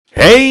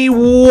Hey,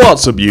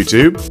 what's up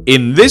YouTube?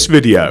 In this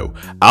video,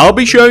 I'll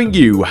be showing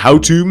you how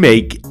to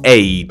make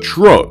a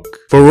truck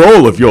for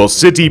all of your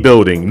city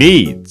building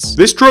needs.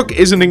 This truck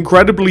is an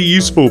incredibly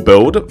useful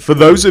build for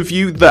those of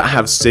you that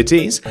have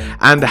cities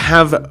and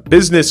have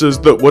businesses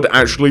that would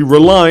actually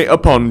rely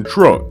upon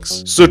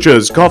trucks, such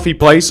as coffee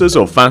places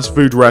or fast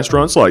food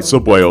restaurants like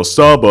Subway or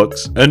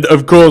Starbucks, and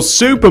of course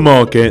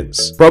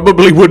supermarkets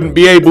probably wouldn't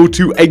be able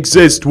to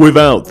exist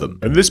without them.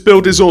 And this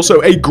build is also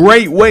a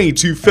great way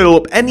to fill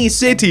up any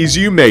cities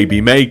you may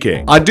be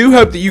making. I do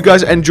hope that you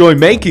guys enjoy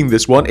making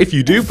this one. If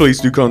you do, please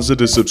do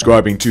consider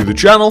subscribing to the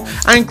channel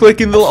and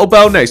clicking the little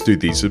bell next to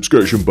the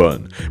subscription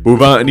button. But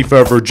without any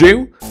further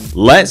ado,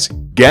 let's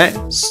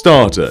get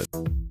started.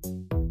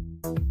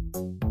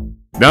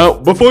 Now,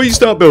 before you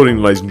start building,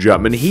 ladies and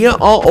gentlemen, here are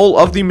all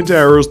of the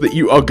materials that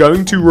you are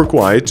going to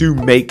require to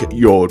make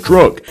your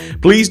truck.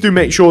 Please do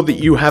make sure that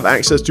you have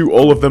access to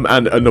all of them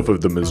and enough of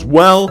them as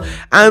well.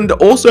 And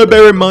also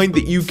bear in mind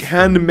that you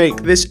can make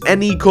this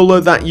any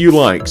color that you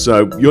like.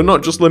 So you're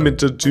not just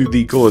limited to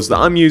the colors that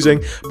I'm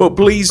using, but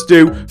please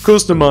do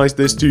customize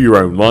this to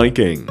your own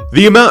liking.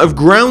 The amount of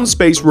ground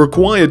space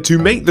required to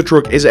make the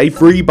truck is a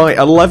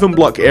 3x11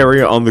 block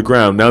area on the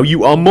ground. Now,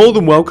 you are more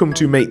than welcome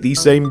to make the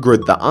same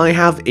grid that I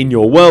have in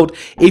your world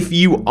if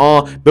you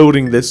are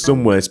building this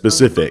somewhere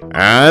specific.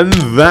 And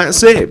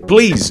that's it.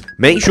 Please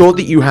make sure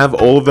that you have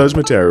all of those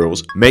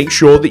materials. Make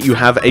sure that you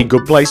have a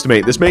good place to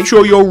make this. Make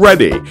sure you're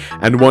ready.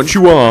 And once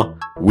you are,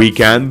 we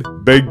can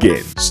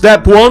begin.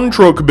 Step 1,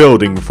 truck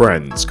building,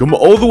 friends. Come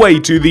all the way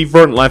to the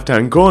front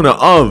left-hand corner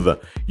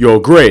of your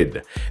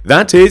grid.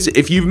 That is,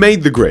 if you've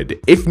made the grid.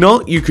 If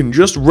not, you can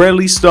just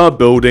really start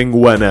building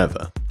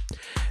whenever.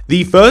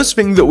 The first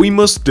thing that we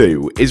must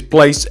do is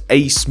place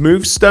a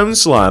smooth stone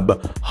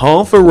slab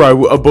half a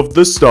row above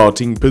the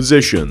starting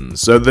position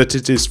so that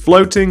it is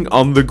floating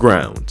on the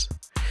ground.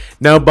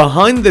 Now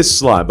behind this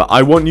slab,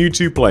 I want you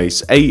to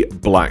place a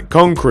black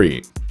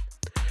concrete.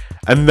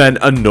 And then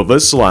another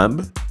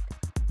slab,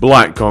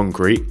 black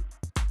concrete,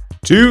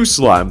 2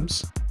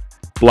 slabs,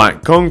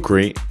 black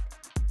concrete,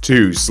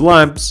 2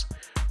 slabs,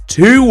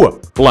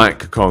 2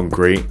 black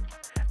concrete,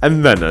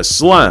 and then a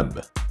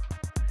slab.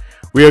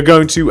 We are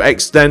going to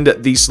extend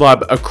the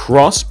slab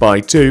across by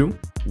 2,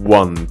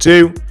 1,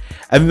 2,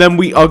 and then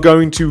we are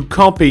going to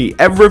copy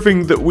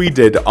everything that we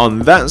did on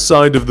that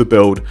side of the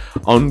build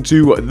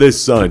onto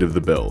this side of the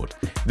build.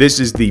 This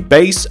is the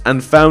base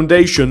and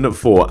foundation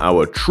for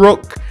our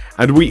truck,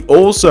 and we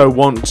also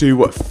want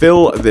to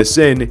fill this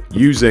in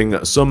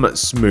using some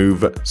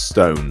smooth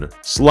stone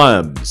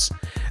slabs.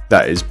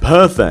 That is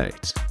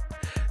perfect.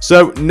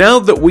 So now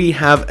that we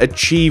have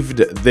achieved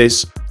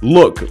this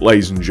look,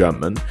 ladies and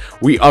gentlemen,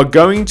 we are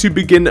going to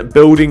begin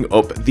building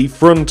up the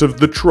front of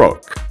the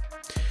truck.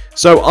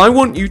 So I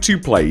want you to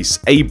place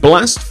a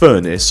blast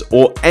furnace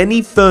or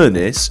any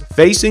furnace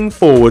facing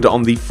forward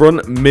on the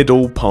front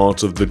middle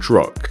part of the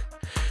truck.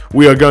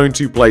 We are going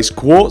to place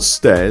quartz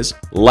stairs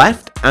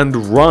left and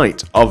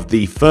right of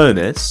the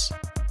furnace.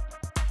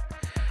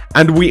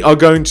 And we are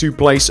going to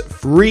place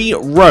 3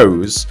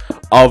 rows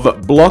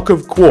of block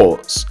of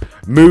quartz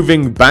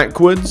moving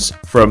backwards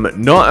from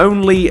not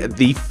only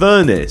the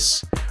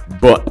furnace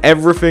but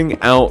everything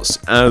else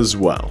as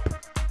well,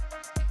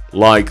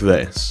 like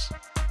this.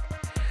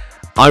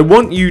 I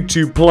want you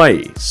to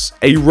place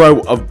a row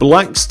of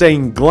black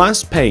stained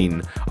glass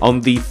pane on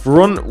the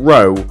front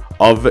row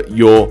of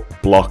your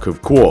block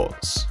of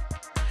quartz.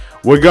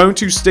 We're going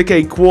to stick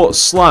a quartz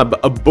slab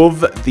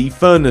above the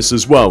furnace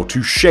as well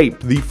to shape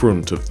the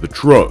front of the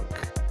truck.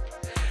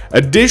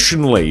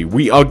 Additionally,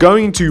 we are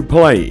going to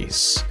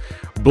place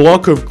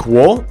block of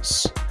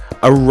quartz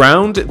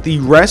around the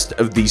rest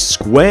of the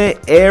square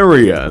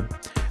area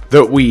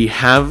that we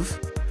have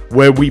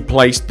where we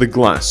placed the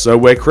glass. So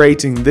we're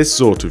creating this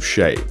sort of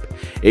shape.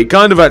 It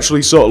kind of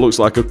actually sort of looks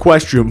like a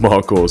question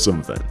mark or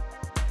something.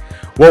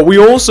 What we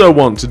also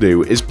want to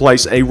do is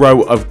place a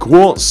row of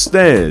quartz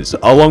stairs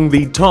along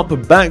the top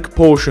back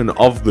portion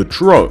of the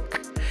truck.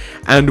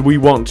 And we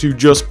want to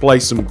just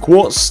place some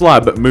quartz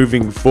slab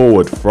moving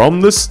forward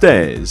from the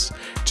stairs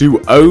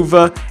to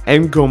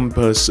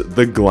encompass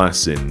the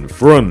glass in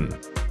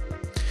front.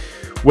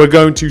 We're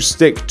going to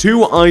stick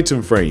 2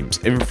 item frames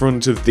in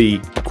front of the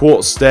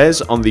quartz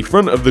stairs on the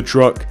front of the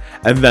truck,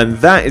 and then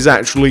that is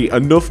actually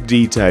enough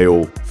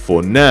detail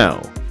for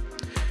now.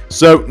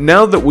 So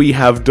now that we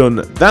have done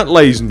that,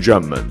 ladies and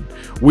gentlemen,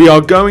 we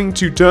are going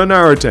to turn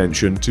our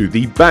attention to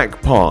the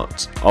back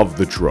part of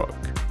the truck.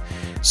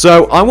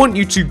 So I want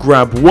you to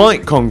grab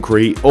white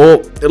concrete or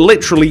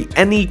literally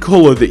any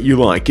color that you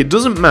like. It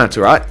doesn't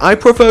matter. I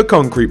prefer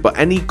concrete, but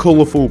any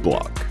colorful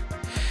block.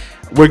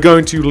 We're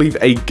going to leave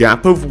a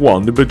gap of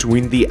 1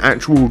 between the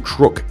actual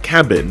truck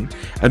cabin,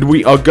 and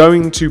we are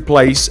going to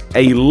place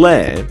a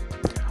layer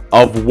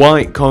of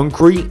white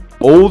concrete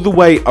all the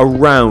way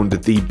around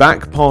the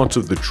back part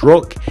of the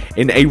truck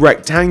in a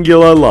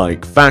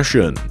rectangular-like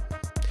fashion.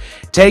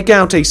 take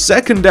out a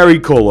secondary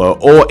color,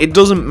 or it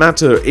doesn't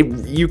matter,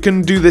 you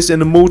can do this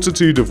in a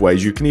multitude of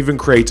ways. You can even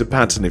create a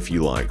pattern if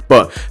you like,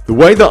 but the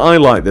way that I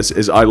like this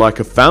is I like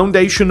a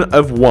foundation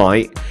of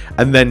white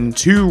and then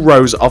 2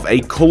 rows of a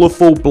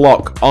colorful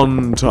block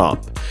on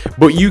top.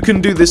 But you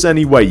can do this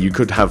anyway. You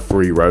could have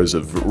 3 rows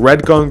of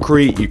red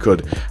concrete, you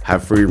could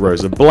have 3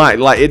 rows of black,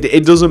 like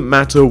it doesn't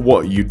matter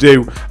what you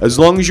do as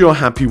long as you're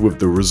happy with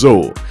the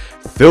result.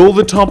 Fill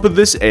the top of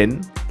this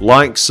in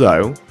like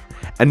so,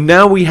 and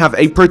now we have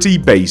a pretty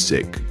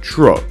basic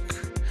truck.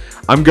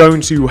 I'm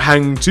going to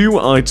hang 2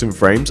 item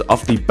frames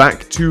off the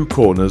back 2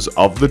 corners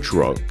of the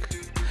truck.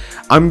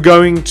 I'm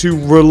going to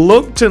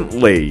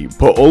reluctantly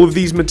put all of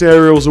these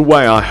materials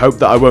away. I hope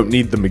that I won't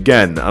need them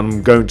again.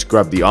 I'm going to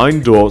grab the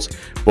iron doors,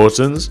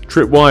 buttons,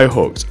 tripwire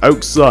hooks,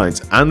 oak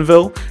sides,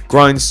 anvil,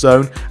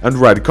 grindstone, and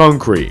red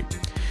concrete.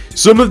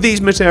 Some of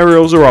these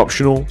materials are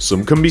optional,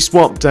 some can be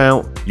swapped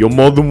out. You're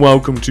more than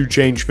welcome to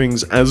change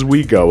things as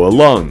we go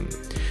along.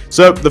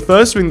 So the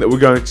first thing that we're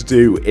going to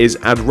do is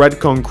add red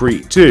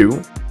concrete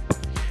to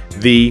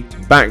the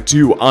back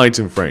 2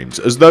 item frames,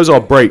 as those are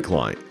brake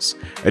lights.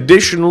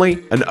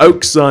 Additionally, an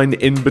oak sign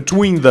in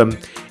between them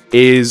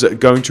is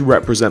going to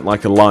represent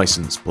like a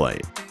license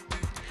plate.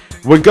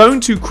 We're going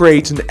to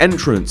create an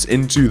entrance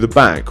into the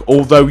back,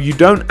 although you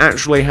don't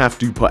actually have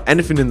to put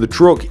anything in the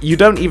truck. You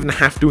don't even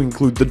have to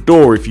include the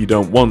door if you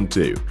don't want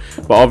to.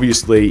 But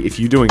obviously, if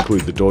you do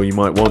include the door, you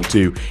might want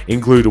to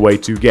include a way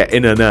to get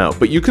in and out.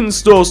 But you can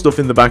store stuff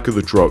in the back of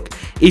the truck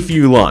if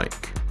you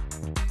like.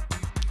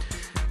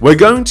 We're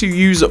going to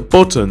use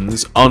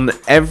buttons on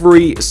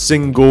every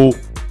single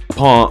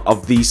part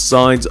of the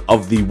sides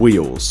of the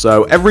wheels.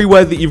 So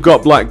everywhere that you've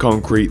got black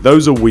concrete,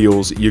 those are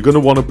wheels, you're going to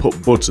want to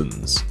put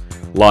buttons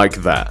like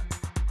that.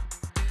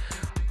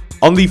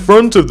 On the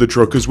front of the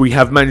truck, as we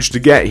have managed to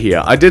get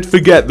here, I did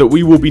forget that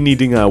we will be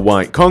needing our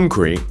white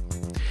concrete,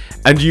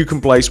 and you can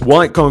place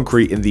white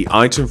concrete in the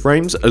item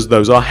frames as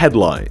those are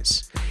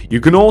headlights. You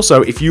can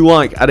also, if you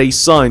like, add a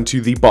sign to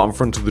the bottom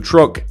front of the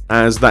truck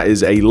as that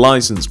is a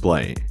license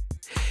plate.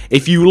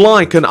 If you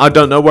like, and I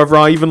don't know whether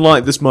I even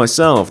like this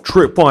myself,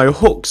 tripwire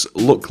hooks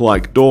look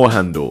like door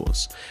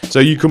handles. So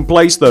you can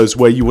place those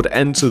where you would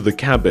enter the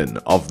cabin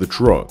of the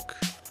truck.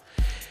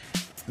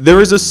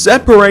 There is a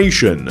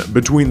separation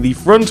between the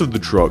front of the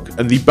truck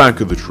and the back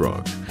of the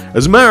truck.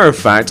 As a matter of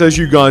fact, as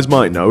you guys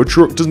might know, a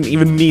truck doesn't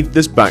even need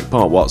this back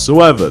part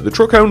whatsoever. The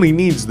truck only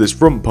needs this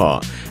front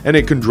part, and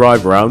it can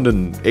drive around,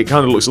 and it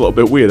kind of looks a little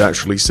bit weird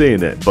actually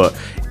seeing it, but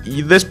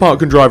this part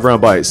can drive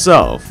around by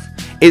itself.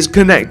 It's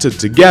connected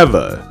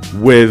together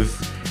with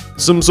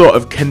some sort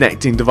of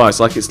connecting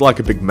device, like it's like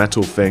a big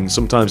metal thing.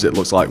 Sometimes it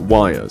looks like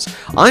wires.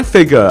 I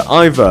figure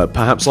either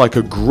perhaps like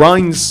a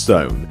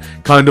grindstone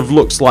kind of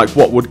looks like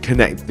what would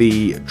connect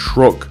the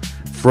truck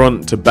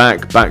front to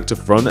back, back to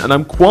front, and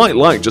I'm quite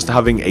like just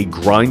having a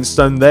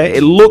grindstone there.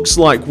 It looks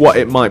like what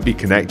it might be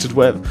connected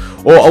with,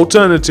 or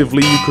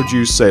alternatively you could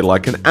use, say,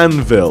 like an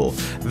anvil.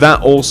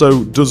 That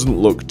also doesn't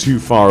look too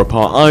far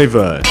apart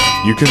either.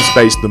 You can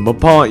space them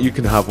apart, you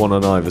can have one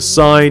on either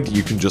side,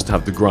 you can just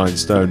have the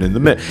grindstone in the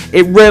middle.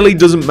 It really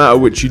doesn't matter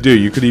which you do,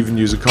 you could even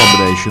use a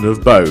combination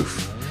of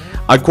both.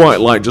 I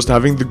quite like just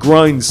having the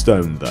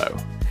grindstone though.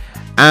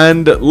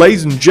 And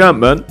ladies and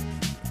gentlemen,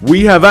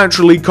 we have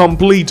actually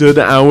completed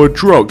our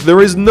truck.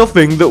 There is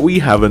nothing that we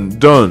haven't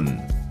done.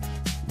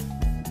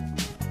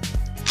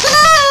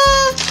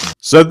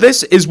 So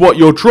this is what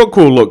your truck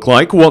will look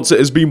like once it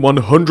has been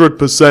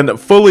 100%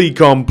 fully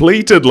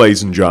completed,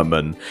 ladies and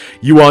gentlemen.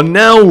 You are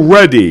now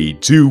ready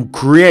to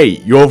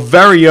create your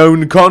very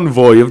own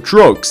convoy of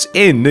trucks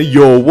in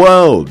your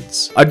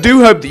worlds. I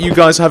do hope that you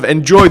guys have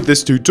enjoyed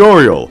this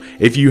tutorial.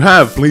 If you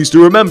have, please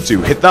do remember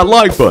to hit that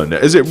like button,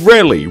 as it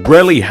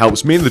really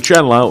helps me and the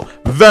channel out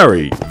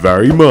very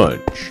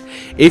much.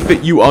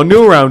 If you are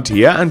new around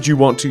here and you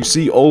want to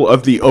see all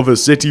of the other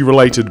city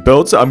related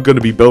builds that I'm going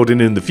to be building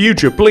in the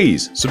future,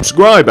 please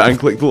subscribe and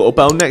click the little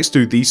bell next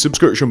to the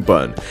subscription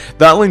button.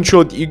 That'll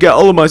ensure that you get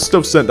all of my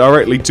stuff sent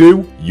directly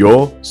to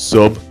your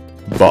sub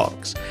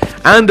box.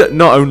 And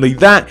not only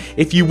that,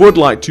 if you would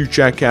like to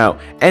check out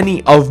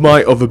any of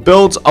my other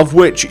builds, of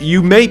which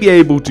you may be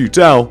able to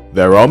tell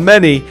there are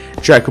many,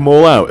 check them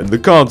all out in the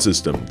card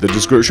system, the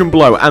description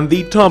below, and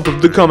the top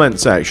of the comment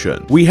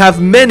section. We have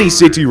many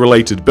city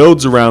related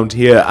builds around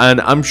here,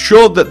 and I'm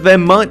sure that there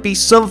might be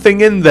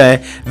something in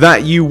there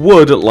that you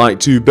would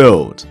like to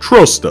build.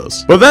 Trust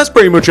us. But that's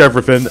pretty much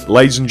everything,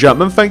 ladies and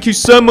gentlemen. Thank you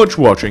so much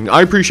for watching.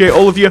 I appreciate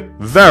all of you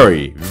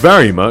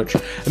very much,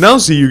 and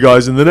I'll see you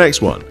guys in the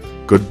next one.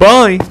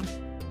 Goodbye!